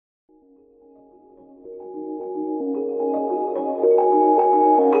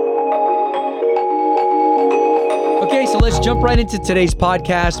jump right into today's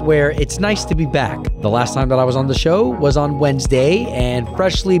podcast where it's nice to be back. The last time that I was on the show was on Wednesday, and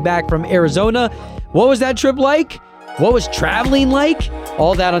freshly back from Arizona. What was that trip like? What was traveling like?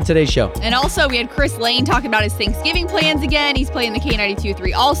 All that on today's show. And also, we had Chris Lane talking about his Thanksgiving plans again. He's playing the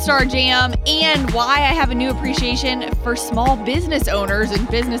K92-3 All-Star Jam, and why I have a new appreciation for small business owners and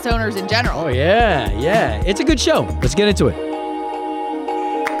business owners in general. Oh, yeah. It's a good show. Let's get into it.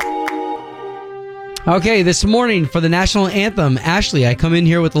 Okay, this morning for the national anthem, Ashley, I come in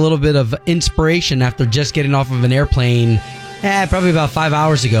here with a little bit of inspiration after just getting off of an airplane, probably about 5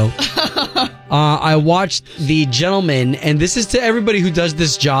 hours ago. I watched the gentleman, and this is to everybody who does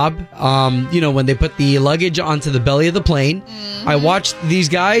this job, when they put the luggage onto the belly of the plane. Mm-hmm. I watched these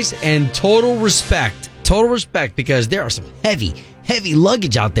guys, and total respect, because there are some heavy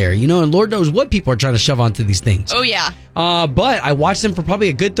luggage out there, and Lord knows what people are trying to shove onto these things. Oh, yeah. But I watched them for probably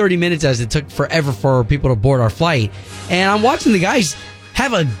a good 30 minutes as it took forever for people to board our flight. And I'm watching the guys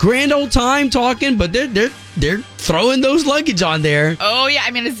have a grand old time talking, but they're throwing those luggage on there. Oh, yeah.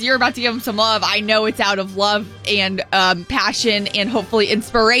 I mean, as you're about to give them some love, I know it's out of love and passion and hopefully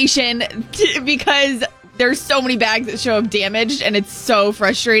inspiration because there's so many bags that show up damaged, and it's so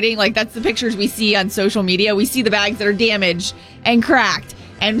frustrating. Like, that's the pictures we see on social media. We see the bags that are damaged and cracked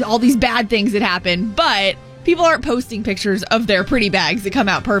and all these bad things that happen, but people aren't posting pictures of their pretty bags that come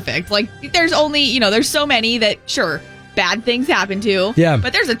out perfect. Like, there's only, there's so many that, sure, bad things happen to. Yeah.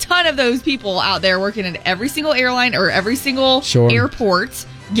 But there's a ton of those people out there working at every single airline or every single airport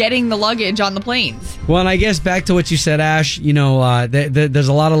getting the luggage on the planes. Well, and I guess back to what you said, Ash, there's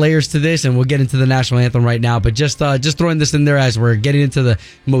a lot of layers to this, and we'll get into the national anthem right now, but just throwing this in there as we're getting into the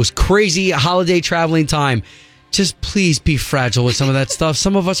most crazy holiday traveling time. Just please be fragile with some of that stuff.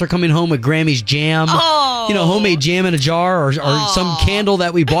 Some of us are coming home with Grammy's jam, homemade jam in a jar or some candle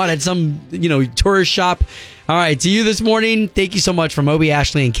that we bought at some, tourist shop. All right, to you this morning, thank you so much from Obie,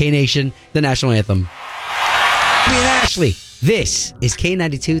 Ashley, and K-Nation, the national anthem. Obie and Ashley, this is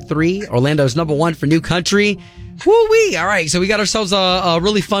K92-3, Orlando's number one for new country. Woo-wee! All right, so we got ourselves a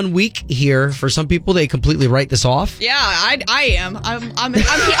really fun week here. For some people, they completely write this off. Yeah, I am. I'm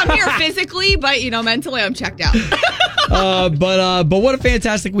here physically, but mentally, I'm checked out. But what a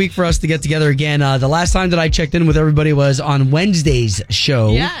fantastic week for us to get together again. The last time that I checked in with everybody was on Wednesday's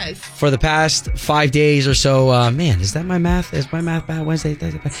show. Yes. For the past 5 days or so. Man, is that my math? Is my math bad? Wednesday?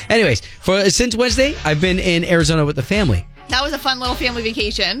 Anyways, since Wednesday, I've been in Arizona with the family. That was a fun little family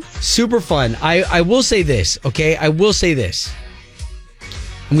vacation. Super fun. I will say this, okay? I will say this.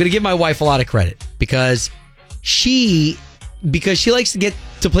 I'm going to give my wife a lot of credit because she likes to get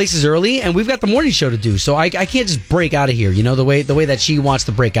to places early, and we've got the morning show to do, so I can't just break out of here, the way that she wants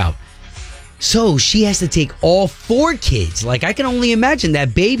to break out. So she has to take all 4 kids. Like, I can only imagine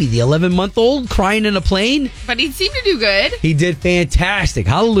that baby, the 11-month-old, crying in a plane. But he seemed to do good. He did fantastic.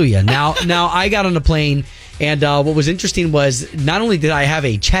 Hallelujah. Now I got on the plane. And what was interesting was not only did I have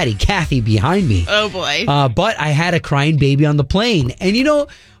a chatty Kathy behind me. Oh, boy. But I had a crying baby on the plane. And, you know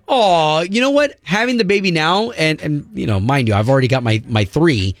what? Having the baby now, and mind you, I've already got my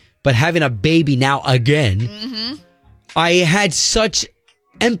 3, but having a baby now again, I had such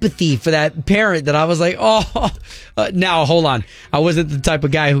empathy for that parent that I was like, now, hold on. I wasn't the type of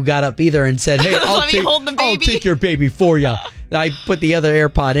guy who got up either and said, hey, I'll take your baby for you. I put the other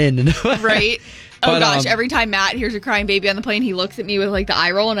AirPod in. And right. Oh, gosh, every time Matt hears a crying baby on the plane, he looks at me with, the eye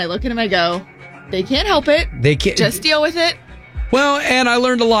roll, and I look at him, I go, they can't help it. They can't. Just deal with it. Well, and I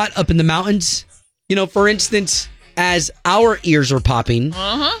learned a lot up in the mountains. For instance, as our ears are popping,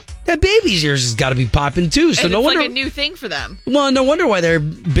 that baby's ears has got to be popping, too. So and no it's wonder, like a new thing for them. Well, no wonder why they're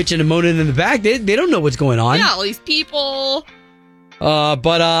bitching and moaning in the back. They don't know what's going on. Yeah, all these people.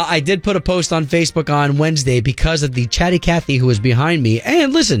 But I did put a post on Facebook on Wednesday because of the chatty Kathy who was behind me.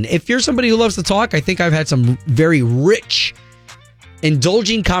 And listen, if you're somebody who loves to talk, I think I've had some very rich,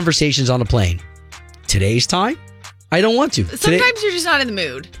 indulging conversations on a plane. Today's time, I don't want to. Sometimes you're just not in the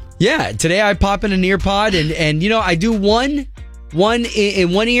mood. Yeah, today I pop in an ear pod and I do one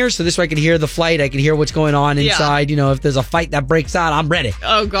in one ear, so this way I can hear the flight, I can hear what's going on inside. If there's a fight that breaks out, I'm ready.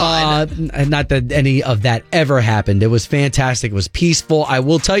 Oh, God. Not that any of that ever happened. It was fantastic. It was peaceful. I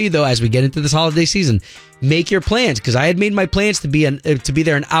will tell you, though, as we get into this holiday season, make your plans, because I had made my plans to be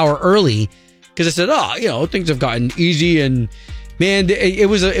there an hour early, because I said, things have gotten easy, and man, it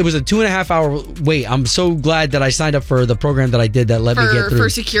was a 2.5 hour wait. I'm so glad that I signed up for the program that I did that let me get through. For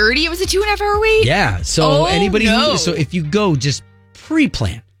security, it was a 2.5 hour wait? Yeah. So so if you go, just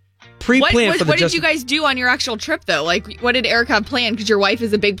pre-plan. pre-planned for the What did you guys do on your actual trip, though? Like, what did Eric have planned? Because your wife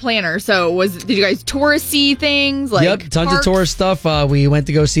is a big planner. So did you guys touristy things? Like, yep, tons parks? of tourist stuff. We went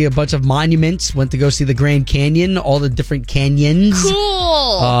to go see a bunch of monuments. Went to go see the Grand Canyon, all the different canyons.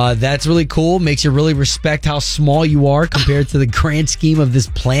 Cool. That's really cool. Makes you really respect how small you are compared to the grand scheme of this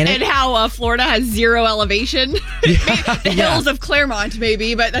planet. And how Florida has zero elevation. The hills of Claremont,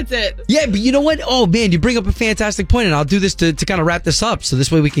 maybe, but that's it. Yeah, but you know what? Oh, man, you bring up a fantastic point, and I'll do this to kind of wrap this up so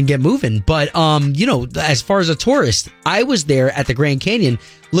this way we can get moving. But, as far as a tourist, I was there at the Grand Canyon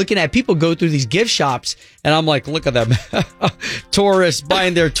looking at people go through these gift shops, and I'm like, look at them. Tourists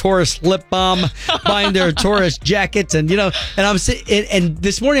buying their tourist lip balm, buying their tourist jackets, and I'm sitting, and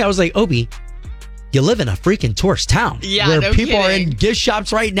this morning I was like, Obi, you live in a freaking tourist town. Yeah, where no people are in kidding. gift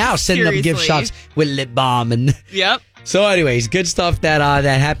shops right now, sending up gift Seriously. shops with lip balm and. Yep. So, anyways, good stuff that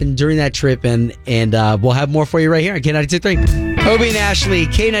happened during that trip, and we'll have more for you right here on K92.3. Obi and Ashley,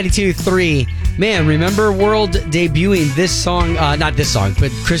 K92.3. Man, remember World debuting this song, not this song,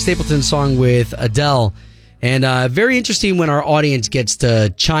 but Chris Stapleton's song with Adele. And very interesting when our audience gets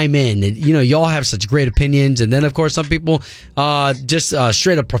to chime in. And, y'all have such great opinions. And then, of course, some people just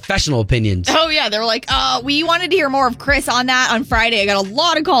straight up professional opinions. Oh, yeah. They were like, we wanted to hear more of Chris on that on Friday. I got a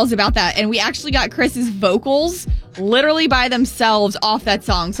lot of calls about that. And we actually got Chris's vocals literally by themselves off that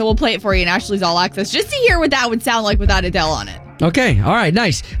song. So we'll play it for you in Ashley's All Access just to hear what that would sound like without Adele on it. Okay. All right.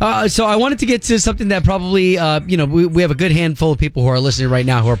 Nice. So I wanted to get to something that probably, we have a good handful of people who are listening right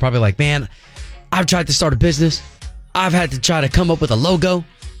now who are probably like, man, I've tried to start a business. I've had to try to come up with a logo.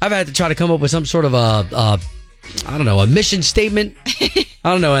 I've had to try to come up with some sort of a mission statement. I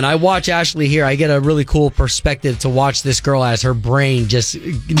don't know. And I watch Ashley here. I get a really cool perspective to watch this girl as her brain just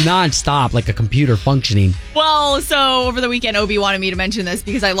nonstop, like a computer functioning. Well, so over the weekend, Obi wanted me to mention this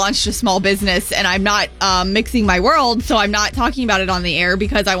because I launched a small business and I'm not mixing my world. So I'm not talking about it on the air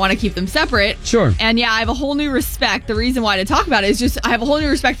because I want to keep them separate. Sure. And yeah, I have a whole new respect. The reason why to talk about it is just I have a whole new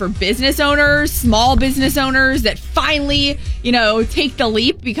respect for business owners, small business owners that finally, take the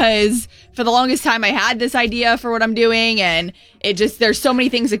leap, because for the longest time I had this idea for what I'm doing, and there's so many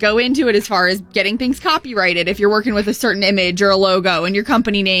things that go into it as far as getting things copyrighted if you're working with a certain image or a logo and your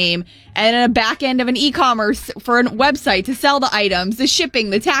company name, and a back end of an e-commerce for a website to sell the items, the shipping,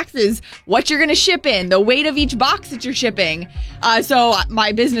 the taxes, what you're going to ship in, the weight of each box that you're shipping. So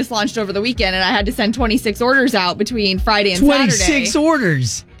my business launched over the weekend and I had to send 26 orders out between Friday and 26 Saturday. 26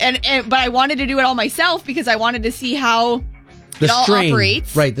 orders. But I wanted to do it all myself because I wanted to see how it all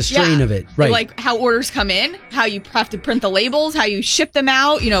operates. Right, the strain of it. Right. Like how orders come in, how you have to print the labels, how you ship them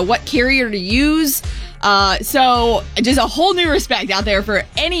out, what carrier to use. So just a whole new respect out there for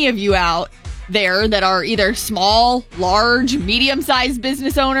any of you out there that are either small, large, medium-sized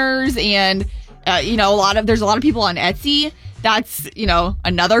business owners. And, there's a lot of people on Etsy. That's,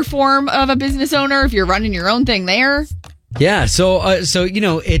 another form of a business owner if you're running your own thing there. Yeah. So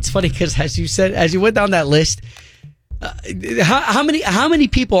it's funny because as you went down that list, how many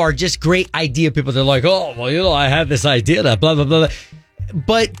people are just great idea people? They're like, oh, well, I have this idea that blah, blah, blah, blah.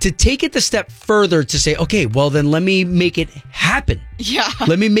 But to take it the step further to say, okay, well, then let me make it happen. Yeah.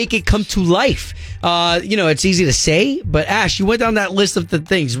 Let me make it come to life. It's easy to say, but Ash, you went down that list of the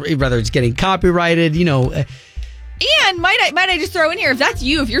things, whether it's getting copyrighted, And might I just throw in here, if that's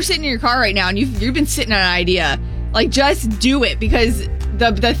you, if you're sitting in your car right now and you've been sitting on an idea, like, just do it, because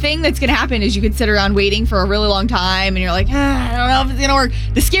the thing that's going to happen is you could sit around waiting for a really long time and you're like, I don't know if it's going to work.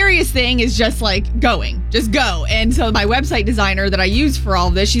 The scariest thing is just like just go. And so my website designer that I use for all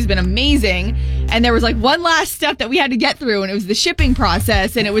of this, she's been amazing. And there was like one last step that we had to get through, and it was the shipping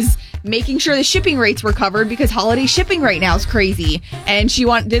process, and it was making sure the shipping rates were covered because holiday shipping right now is crazy. And she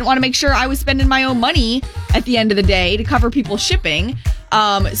didn't want to make sure I was spending my own money at the end of the day to cover people's shipping.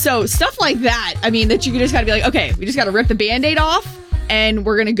 So stuff like that, that you just got to be like, okay, we just got to rip the Band-Aid off. And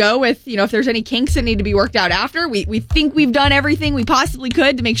we're going to go with, if there's any kinks that need to be worked out after, we think we've done everything we possibly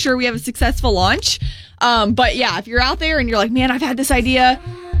could to make sure we have a successful launch. But yeah, if you're out there and you're like, man, I've had this idea,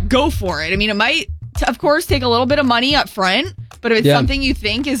 go for it. It might, of course, take a little bit of money up front, but if it's something you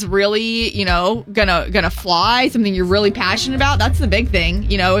think is really, gonna fly, something you're really passionate about, that's the big thing.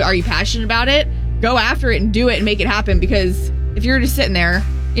 Are you passionate about it? Go after it and do it and make it happen, because if you're just sitting there,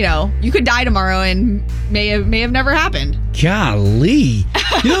 you could die tomorrow and may have never happened. Golly.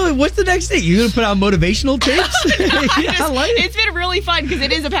 What's the next thing? You're going to put out motivational tapes? I like it. It's been really fun because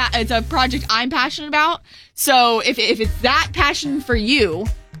it's a project I'm passionate about. So if it's that passion for you,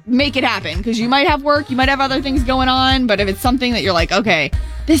 make it happen, because you might have work, you might have other things going on, but if it's something that you're like, okay,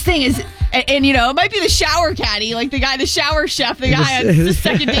 this thing is, And it might be the shower caddy, like the shower chef, the guy on the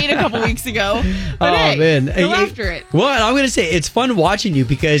second date a couple weeks ago. But hey, man. go after it. Well, I'm going to say it's fun watching you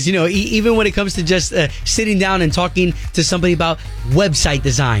because, even when it comes to just sitting down and talking to somebody about website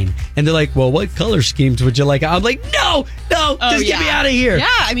design, and they're like, well, what color schemes would you like? I'm like, no, just get me out of here. Yeah,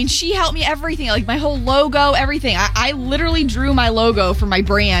 I mean, she helped me everything, like my whole logo, everything. I literally drew my logo for my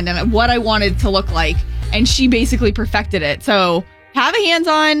brand and what I wanted to look like, and she basically perfected it. So have a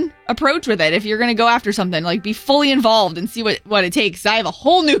hands-on approach with it if you're going to go after something. Like, be fully involved and see what it takes. I have a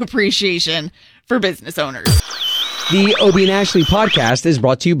whole new appreciation for business owners. The Obie and Ashley podcast is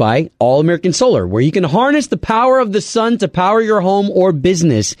brought to you by All American Solar, where you can harness the power of the sun to power your home or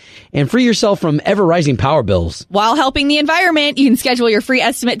business and free yourself from ever-rising power bills. While helping the environment, you can schedule your free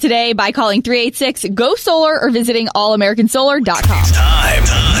estimate today by calling 386-GO-SOLAR or visiting allamericansolar.com. Time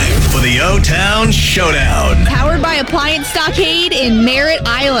for the O-Town Showdown. Powered by Appliance Stockade in Merritt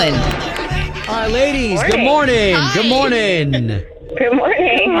Island. All right, ladies, good morning. Hi. Good morning. Good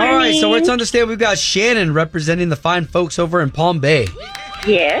morning. All right, so let's understand we've got Shannon representing the fine folks over in Palm Bay.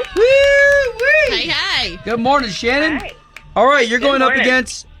 Yes. Hey. Good morning, Shannon. Hi. All right, you're going up morning.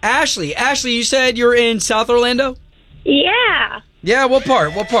 against Ashley. Ashley, you said you're in South Orlando? Yeah. Yeah, what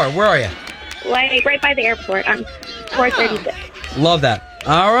part? Where are you? Like right by the airport on 436. Love that.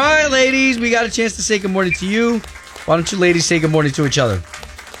 All right, ladies, we got a chance to say good morning to you. Why don't you ladies say good morning to each other?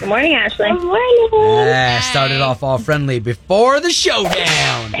 Good morning, Ashley. Good morning. Started off all friendly before the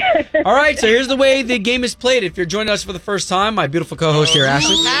showdown. All right, so here's the way the game is played. If you're joining us for the first time, my beautiful co-host here,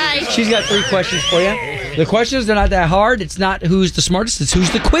 Ashley. Hi. She's got 3 questions for you. The questions, they're not that hard. It's not who's the smartest, it's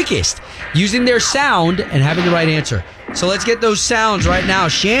who's the quickest. Using their sound and having the right answer. So let's get those sounds right now.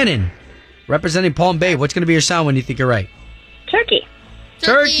 Shannon, representing Palm Bay, what's going to be your sound when you think you're right? Turkey.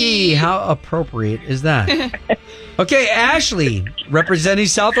 Turkey. How appropriate is that? Okay, Ashley, representing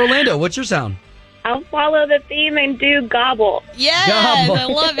South Orlando, what's your sound? I'll follow the theme and do gobble. Yes, Gobble. I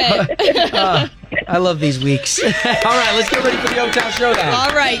love it. I love these weeks. All right, let's get ready for the O-Town Showdown.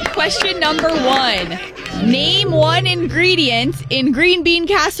 All right, question number 1. Name one ingredient in green bean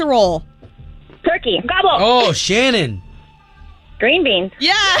casserole. Turkey. Gobble. Oh, Shannon. Green beans.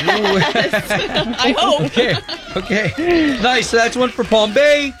 Yes. I hope. Okay. Nice. So that's one for Palm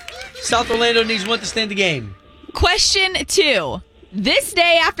Bay. South Orlando needs one to stand the game. Question 2. This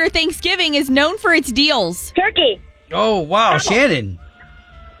day after Thanksgiving is known for its deals. Turkey. Oh, wow. Shannon.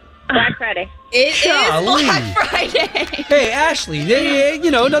 Black Friday. It Golly. is Black Friday. Hey, Ashley,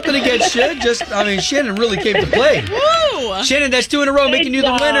 nothing against you. Shannon really came to play. Woo! Shannon, that's 2 in a row, making you the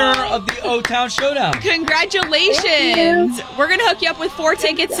job. winner of the O-Town Showdown. Congratulations. We're going to hook you up with 4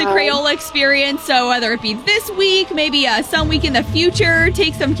 tickets to Crayola Experience. So whether it be this week, maybe some week in the future,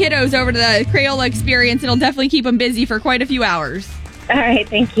 take some kiddos over to the Crayola Experience. It'll definitely keep them busy for quite a few hours. All right.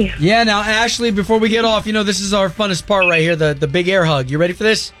 Thank you. Yeah, now, Ashley, before we get off, this is our funnest part right here, the big air hug. You ready for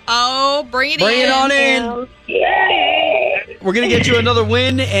this? Oh, bring it in. Bring it on in. Yay. We're going to get you another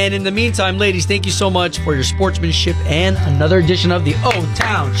win. And in the meantime, ladies, thank you so much for your sportsmanship and another edition of the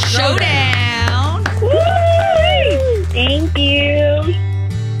O-Town Showdown. Showdown. Woo. Thank you.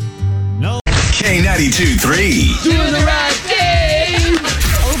 K92-3. Doing the right thing.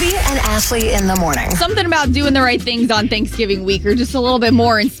 Obie and Ashley in the morning. Something about doing the right things on Thanksgiving week are just a little bit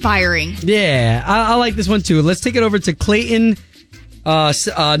more inspiring. Yeah, I like this one too. Let's take it over to Clayton,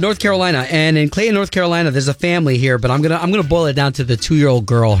 North Carolina. And in Clayton, North Carolina, there's a family here, but I'm gonna boil it down to the 2-year-old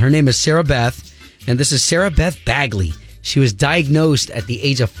girl. Her name is Sarah Beth, and this is Sarah Beth Bagley. She was diagnosed at the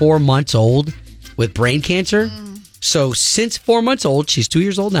age of 4 months old with brain cancer. So since 4 months old, she's 2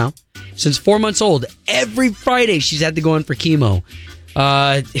 years old now. Since 4 months old, every Friday she's had to go in for chemo.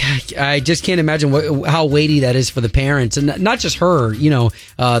 I just can't imagine how weighty that is for the parents, and not just her,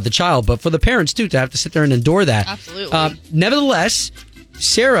 the child, but for the parents too, to have to sit there and endure that. Absolutely. Nevertheless,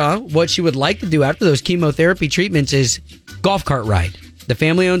 Sarah, what she would like to do after those chemotherapy treatments is golf cart ride. The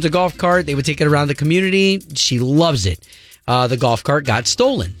family owns a golf cart. They would take it around the community. She loves it. The golf cart got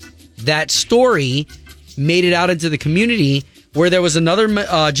stolen. That story made it out into the community, where there was another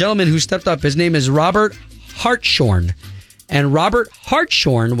gentleman who stepped up. His name is Robert Hartshorn. And Robert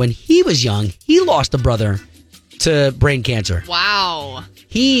Hartshorn, when he was young, he lost a brother to brain cancer. Wow.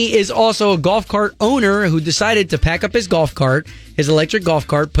 He is also a golf cart owner who decided to pack up his golf cart, his electric golf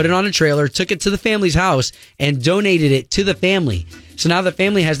cart, put it on a trailer, took it to the family's house, and donated it to the family. So now the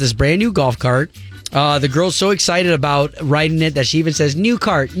family has this brand new golf cart. The girl's so excited about riding it that she even says, new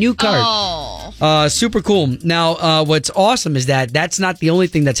cart, new cart. Oh. Super cool. Now, what's awesome is that that's not the only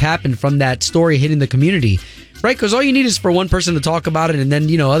thing that's happened from that story hitting the community. right? Because all you need is for one person to talk about it, and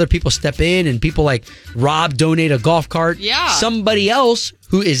then, other people step in, and people like Rob donate a golf cart. Yeah. Somebody else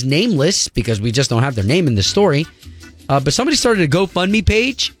who is nameless, because we just don't have their name in this story, but somebody started a GoFundMe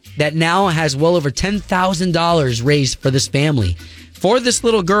page that now has well over $10,000 raised for this family. For this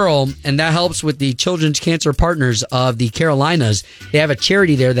little girl, and that helps with the Children's Cancer Partners of the Carolinas. They have a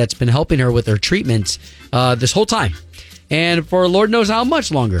charity there that's been helping her with her treatments this whole time. And for Lord knows how much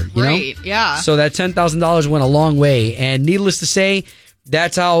longer, you know? Yeah. So that $10,000 went a long way. And needless to say,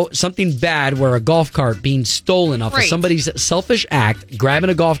 that's how something bad, where a golf cart being stolen off of somebody's selfish act, grabbing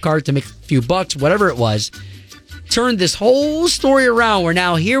a golf cart to make a few bucks, whatever it was, turned this whole story around, where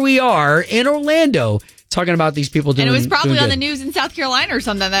now here we are in Orlando talking about these people doing. And it was probably doing on the news in South Carolina or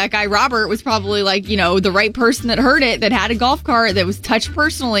something. That guy Robert was probably like, the right person that heard it, that had a golf cart, that was touched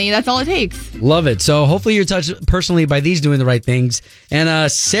personally. That's all it takes. Love it. So hopefully you're touched personally by these doing the right things.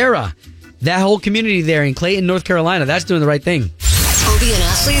 And Sarah, that whole community there in Clayton, North Carolina, that's doing the right thing. Obie and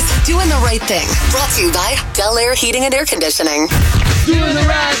Ashley's Doing the Right Thing. Brought to you by Bel Air Heating and Air Conditioning. Doing the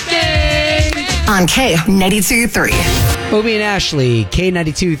right thing. On K92.3. Obie and Ashley,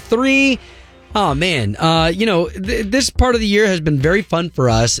 K92.3. Oh, man. This part of the year has been very fun for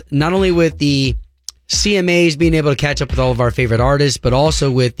us, not only with the CMAs being able to catch up with all of our favorite artists, but also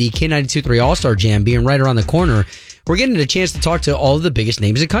with the K92.3 All-Star Jam being right around the corner. We're getting a chance to talk to all of the biggest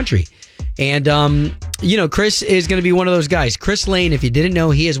names in the country. And, Chris is going to be one of those guys. Chris Lane, if you didn't know,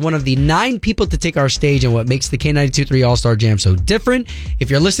 he is one of the 9 people to take our stage, and what makes the K92.3 All-Star Jam so different. If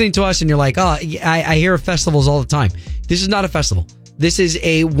you're listening to us and you're like, I hear of festivals all the time. This is not a festival. This is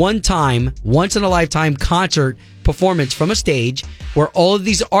a one-time, once-in-a-lifetime concert performance from a stage where all of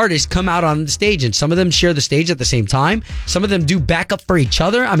these artists come out on the stage, and some of them share the stage at the same time. Some of them do backup for each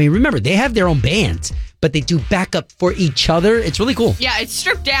other. I mean, remember, they have their own bands, but they do backup for each other. It's really cool. Yeah, it's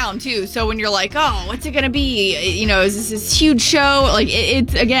stripped down, too. So when you're like, what's it going to be? Is this huge show? Like,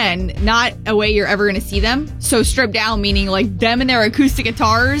 it's, again, not a way you're ever going to see them. So stripped down, meaning like them and their acoustic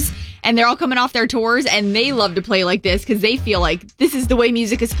guitars. And they're all coming off their tours, and they love to play like this because they feel like this is the way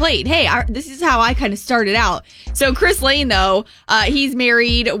music is played. Hey, this is how I kind of started out. So Chris Lane, though, he's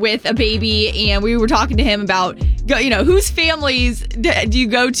married with a baby, and we were talking to him about, whose families do you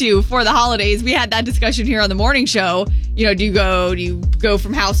go to for the holidays? We had that discussion here on the morning show. Do you go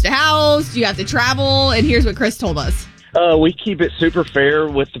from house to house? Do you have to travel? And here's what Chris told us. We keep it super fair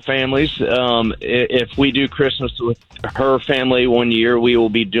with the families. If we do Christmas with her family one year, we will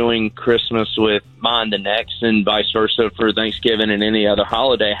be doing Christmas with mine the next, and vice versa for Thanksgiving and any other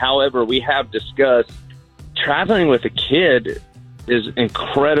holiday. However, we have discussed traveling with a kid is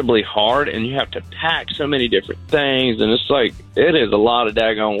incredibly hard, and you have to pack so many different things, and it is a lot of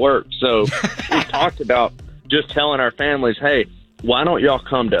daggone work. So we talked about just telling our families, hey, why don't y'all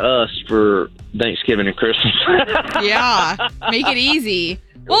come to us for Thanksgiving and Christmas? Yeah, make it easy.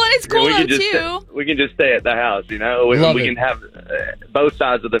 Well, and it's cool, too. We can just stay at the house, We can have both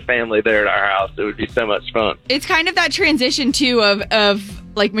sides of the family there at our house. It would be so much fun. It's kind of that transition, too,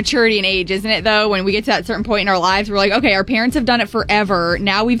 of like maturity and age, isn't it, though? When we get to that certain point in our lives, we're like, okay, our parents have done it forever.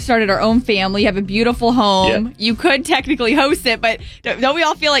 Now we've started our own family, have a beautiful home. Yeah. You could technically host it, but don't we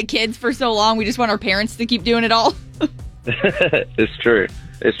all feel like kids for so long? We just want our parents to keep doing it all. It's true.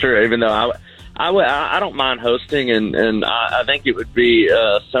 Even though I don't mind hosting, and I think it would be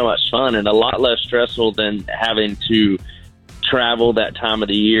so much fun and a lot less stressful than having to travel that time of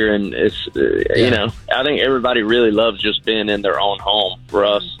the year. And it's I think everybody really loves just being in their own home. For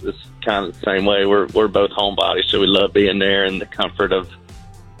us, it's kind of the same way. We're both homebodies, so we love being there in the comfort of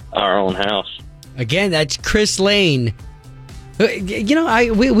our own house. Again, that's Chris Lane.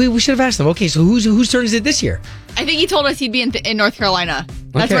 We should have asked him. Okay, so whose turn is it this year? I think he told us he'd be in North Carolina.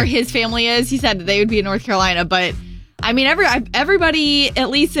 That's where his family is. He said that they would be in North Carolina. But, I mean, everybody, at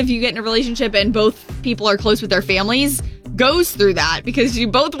least if you get in a relationship and both people are close with their families, goes through that because you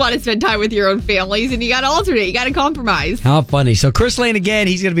both want to spend time with your own families, and you got to alternate. You got to compromise. How funny. So Chris Lane, again,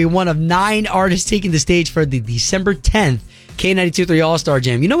 he's going to be one of 9 artists taking the stage for the December 10th K92.3 All-Star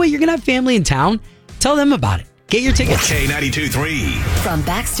Jam. You know what? You're going to have family in town. Tell them about it. Get your tickets. K92.3. From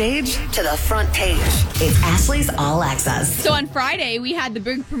backstage to the front page, it's Ashley's All Access. So on Friday, we had the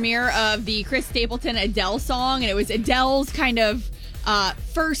big premiere of the Chris Stapleton Adele song, and it was Adele's kind of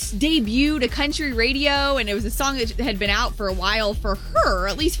first debut to country radio, and it was a song that had been out for a while for her,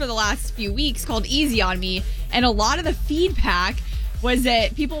 at least for the last few weeks, called Easy on Me. And a lot of the feedback was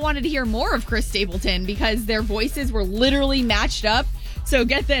that people wanted to hear more of Chris Stapleton because their voices were literally matched up. So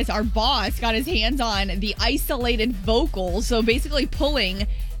get this, our boss got his hands on the isolated vocals, so basically pulling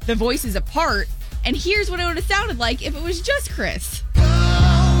the voices apart. And here's what it would have sounded like if it was just Chris.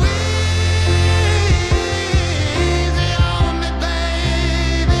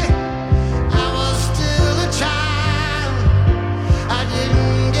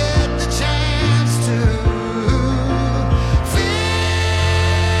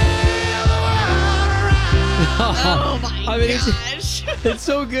 mean, gosh. it's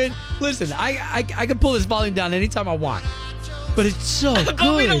so good. Listen, I can pull this volume down anytime I want. But it's so good.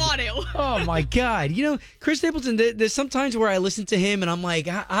 But we don't want to. Oh my God! You know, Chris Stapleton. There's sometimes where I listen to him and I'm like,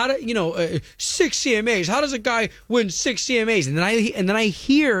 how do 6 CMAs? How does a guy win 6 CMAs? And then I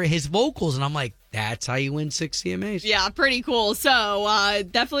hear his vocals and I'm like, that's how you win 6 CMAs. Yeah, pretty cool. So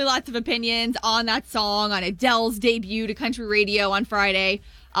definitely lots of opinions on that song, on Adele's debut to country radio on Friday.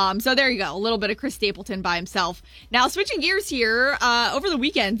 So there you go, a little bit of Chris Stapleton by himself. Now, switching gears here, over the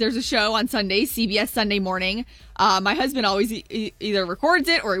weekend, there's a show on Sunday, CBS Sunday Morning. My husband always either records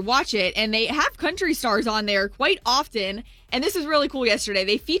it or he watch it, and they have country stars on there quite often. And this is really cool yesterday.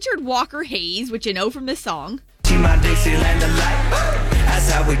 They featured Walker Hayes, which you know from this song. My Dixieland delight. That's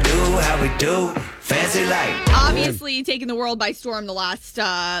how we do. Fancy light. Obviously taking the world by storm the last,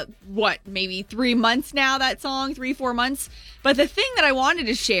 maybe 3 months now, that song, 3-4 months. But the thing that I wanted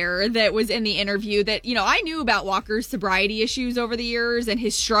to share that was in the interview that, I knew about Walker's sobriety issues over the years and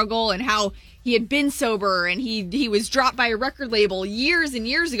his struggle and how he had been sober and he was dropped by a record label years and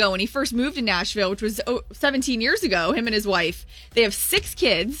years ago when he first moved to Nashville, which was 17 years ago, him and his wife. They have 6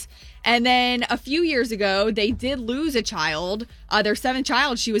 kids. And then a few years ago, they did lose a child, their 7th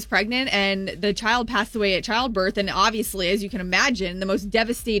child. She was pregnant and the child passed away at childbirth. And obviously, as you can imagine, the most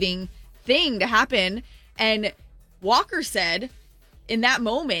devastating thing to happen. And Walker said in that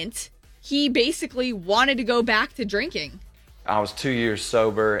moment, he basically wanted to go back to drinking. I was 2 years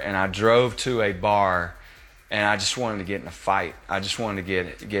sober and I drove to a bar and I just wanted to get in a fight. I just wanted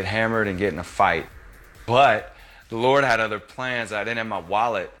to get hammered and get in a fight. But the Lord had other plans. I didn't have my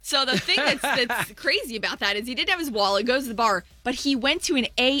wallet. So the thing that's crazy about that is he didn't have his wallet, goes to the bar, but he went to an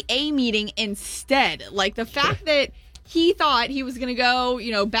AA meeting instead. Like the fact that he thought he was going to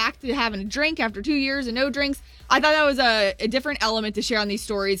go, back to having a drink after 2 years and no drinks. I thought that was a different element to share on these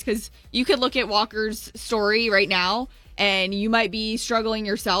stories because you could look at Walker's story right now and you might be struggling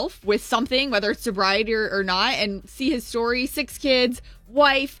yourself with something, whether it's sobriety or not, and see his story, 6 kids,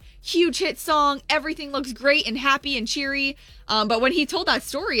 wife, huge hit song, everything looks great and happy and cheery. But when he told that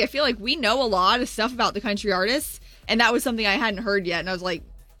story, I feel like we know a lot of stuff about the country artists, and that was something I hadn't heard yet. And I was like,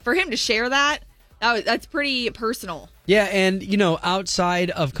 for him to share that's pretty personal. Yeah, and, outside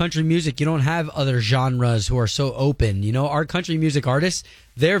of country music, you don't have other genres who are so open. Our country music artists,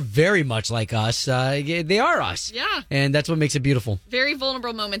 they're very much like us. They are us. Yeah. And that's what makes it beautiful. Very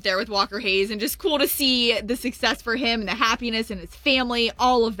vulnerable moment there with Walker Hayes, and just cool to see the success for him and the happiness and his family,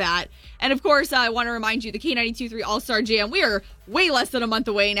 all of that. And, of course, I want to remind you, the K92.3 All-Star Jam, we are way less than a month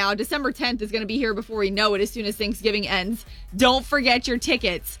away now. December 10th is going to be here before we know it, as soon as Thanksgiving ends. Don't forget your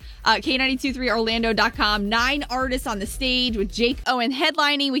tickets. K92.3Orlando.com. 9 artists on the stage with Jake Owen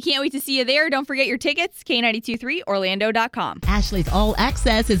headlining. We can't wait to see you there. Don't forget your tickets. K92.3Orlando.com. Ashley's All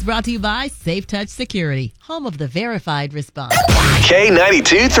Access is brought to you by Safe Touch Security, home of the verified response.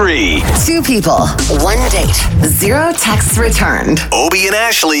 K92.3. 2 people, 1 date, 0 texts returned. Obie and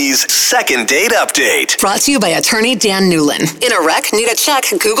Ashley's second date update. Brought to you by attorney Dan Newlin. In a wreck, need a check,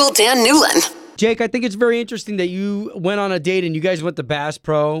 Google Dan Newlin. Jake, I think it's very interesting that you went on a date and you guys went to Bass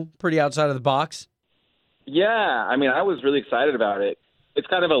Pro, pretty outside of the box. Yeah, I was really excited about it. It's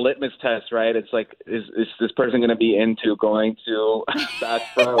kind of a litmus test, right? It's like, is this person going to be into going to Bass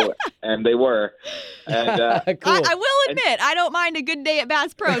Pro? And they were. And cool. I will admit, I don't mind a good day at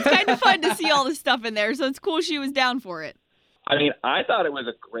Bass Pro. It's kind of fun to see all the stuff in there, so it's cool she was down for it. I thought it was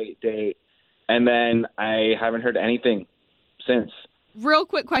a great date, and then I haven't heard anything since. Real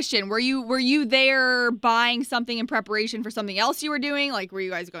quick question. Were you there buying something in preparation for something else you were doing? Like, were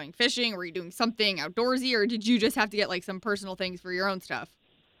you guys going fishing? Were you doing something outdoorsy? Or did you just have to get, some personal things for your own stuff?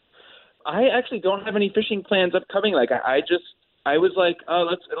 I actually don't have any fishing plans upcoming. I was like, oh,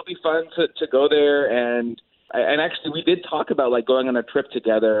 it'll be fun to go there. And actually, we did talk about, going on a trip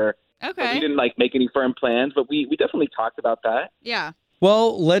together. Okay. We didn't, make any firm plans, but we definitely talked about that. Yeah.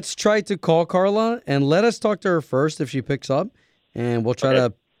 Well, let's try to call Carla and let us talk to her first if she picks up. And we'll try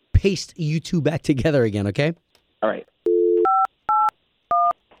to paste you two back together again, okay? All right.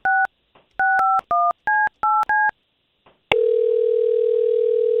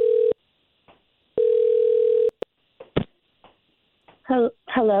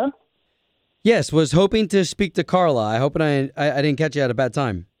 Hello? Yes, was hoping to speak to Carla. I hope I didn't catch you at a bad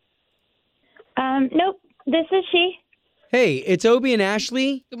time. Nope. This is she. Hey, it's Obie and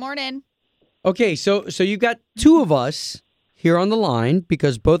Ashley. Good morning. Okay, so you got 2 of us here on the line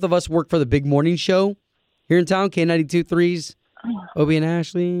because both of us work for the big morning show here in town, K92.3's Obie and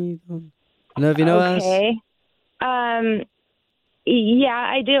Ashley. I don't know if you know us. Okay. Yeah,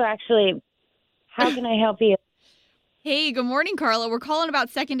 I do actually. How can I help you? Hey, good morning, Carla. We're calling about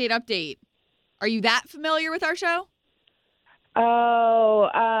second date update. Are you that familiar with our show? Oh,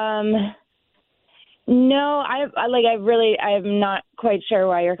 no, I'm not quite sure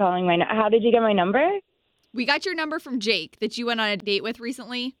why you're calling how did you get my number? We got your number from Jake that you went on a date with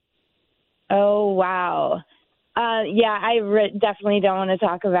recently. Oh, wow. Yeah, I definitely don't want to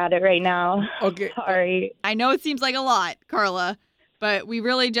talk about it right now. Okay. Sorry. I know it seems like a lot, Carla, but we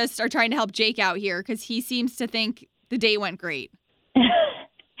really just are trying to help Jake out here because he seems to think the date went great.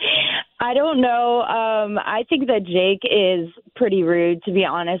 I don't know. I think that Jake is pretty rude, to be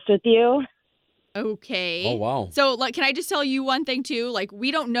honest with you. Okay. Oh, wow. So, can I just tell you one thing, too?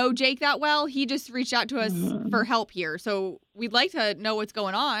 We don't know Jake that well. He just reached out to us for help here. So, we'd like to know what's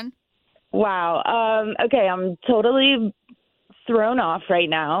going on. Wow. Okay, I'm totally thrown off right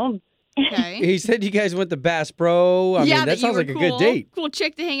now. Okay. He said you guys went to Bass Pro. I mean, that sounds like a good date. Cool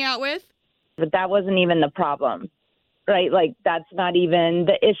chick to hang out with. But that wasn't even the problem, right? That's not even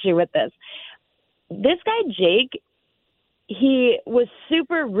the issue with this. This guy, Jake, he was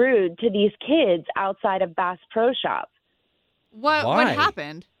super rude to these kids outside of Bass Pro Shop. What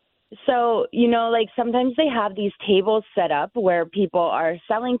happened? So, sometimes they have these tables set up where people are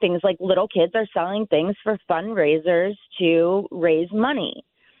selling things, little kids are selling things for fundraisers to raise money.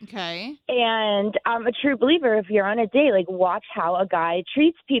 Okay. And I'm a true believer, if you're on a date, watch how a guy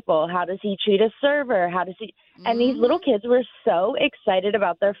treats people. How does he treat a server? And these little kids were so excited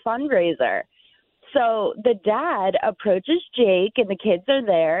about their fundraiser. So the dad approaches Jake and the kids are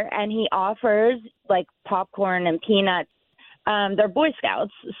there and he offers popcorn and peanuts. They're Boy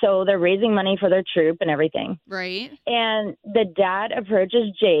Scouts, so they're raising money for their troop and everything. Right. And the dad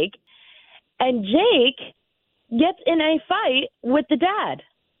approaches Jake, and Jake gets in a fight with the dad.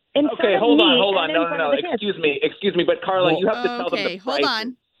 Okay, hold on. No. Excuse me. But Carla, you have to tell them the Okay, hold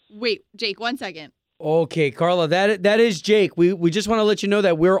on. Wait, Jake, 1 second. Okay, Carla, that is Jake. We just want to let you know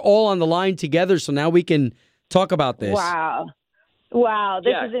that we're all on the line together, so now we can talk about this. Wow,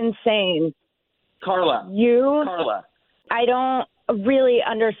 this is insane. Carla. I don't really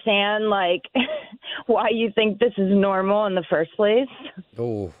understand, why you think this is normal in the first place.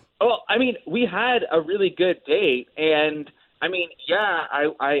 Oh. Well, I mean, we had a really good date, and I mean,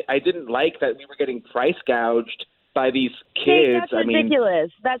 I didn't like that we were getting price gouged by these kids. That's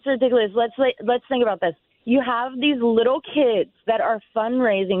ridiculous. That's ridiculous. Let's think about this. You have these little kids that are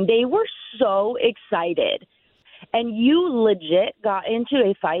fundraising. They were so excited. And you legit got into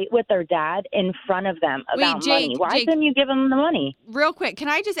a fight with their dad in front of them about money. Why couldn't you give them the money? Real quick, can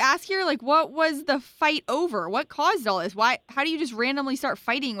I just ask here, what was the fight over? What caused all this? How do you just randomly start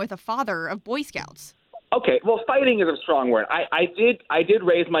fighting with a father of Boy Scouts? Okay, well, fighting is a strong word. I did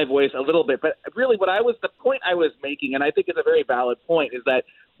raise my voice a little bit, but really the point I was making, and I think it's a very valid point, is that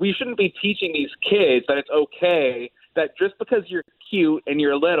we shouldn't be teaching these kids that it's okay that just because you're cute and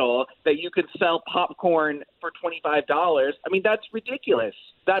you're little, that you can sell popcorn for $25. I mean, that's ridiculous.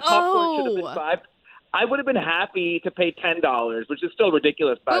 That popcorn should have been $5. I would have been happy to pay $10, which is still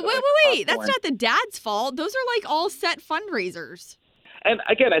ridiculous. But wait. That's not the dad's fault. Those are all set fundraisers. And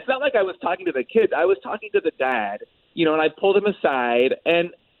again, it's not like I was talking to the kids. I was talking to the dad, and I pulled him aside,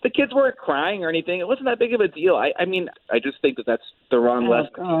 and the kids weren't crying or anything. It wasn't that big of a deal. I mean, I just think that that's the wrong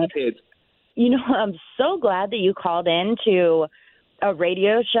lesson to kids. I'm so glad that you called in to a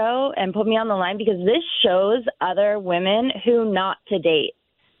radio show and put me on the line, because this shows other women who not to date.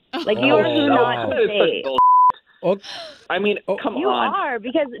 You are who not to date. I mean, come on. You are,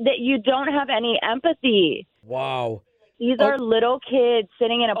 because you don't have any empathy. Wow. These are little kids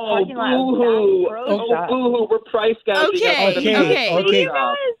sitting in a parking lot. Boo-hoo. We're price gouging. Okay.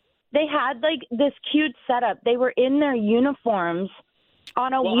 They had this cute setup. They were in their uniforms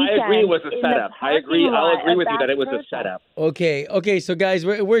on a weekend. I agree it was a setup. I'll agree with you that it was a setup. Okay. So guys,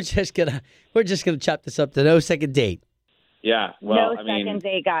 we're just gonna chop this up to no second date. Yeah. Well, second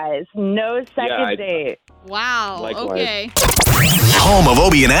date, guys. No second date. Wow. Likewise. Okay. Home of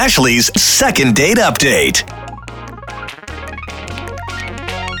Obie and Ashley's second date update.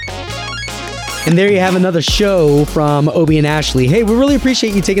 And there you have another show from Obie and Ashley. Hey, we really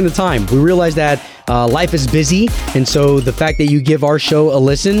appreciate you taking the time. We realize that life is busy, and so the fact that you give our show a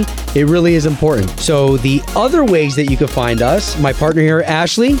listen, it really is important. So the other ways that you can find us, my partner here,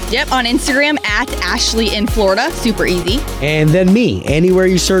 Ashley. Yep, on Instagram @Ashley in Florida. Super easy. And then me, anywhere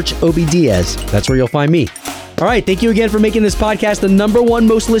you search Obie Diaz. That's where you'll find me. All right, thank you again for making this podcast the #1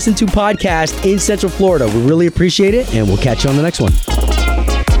 most listened to podcast in Central Florida. We really appreciate it, and we'll catch you on the next one.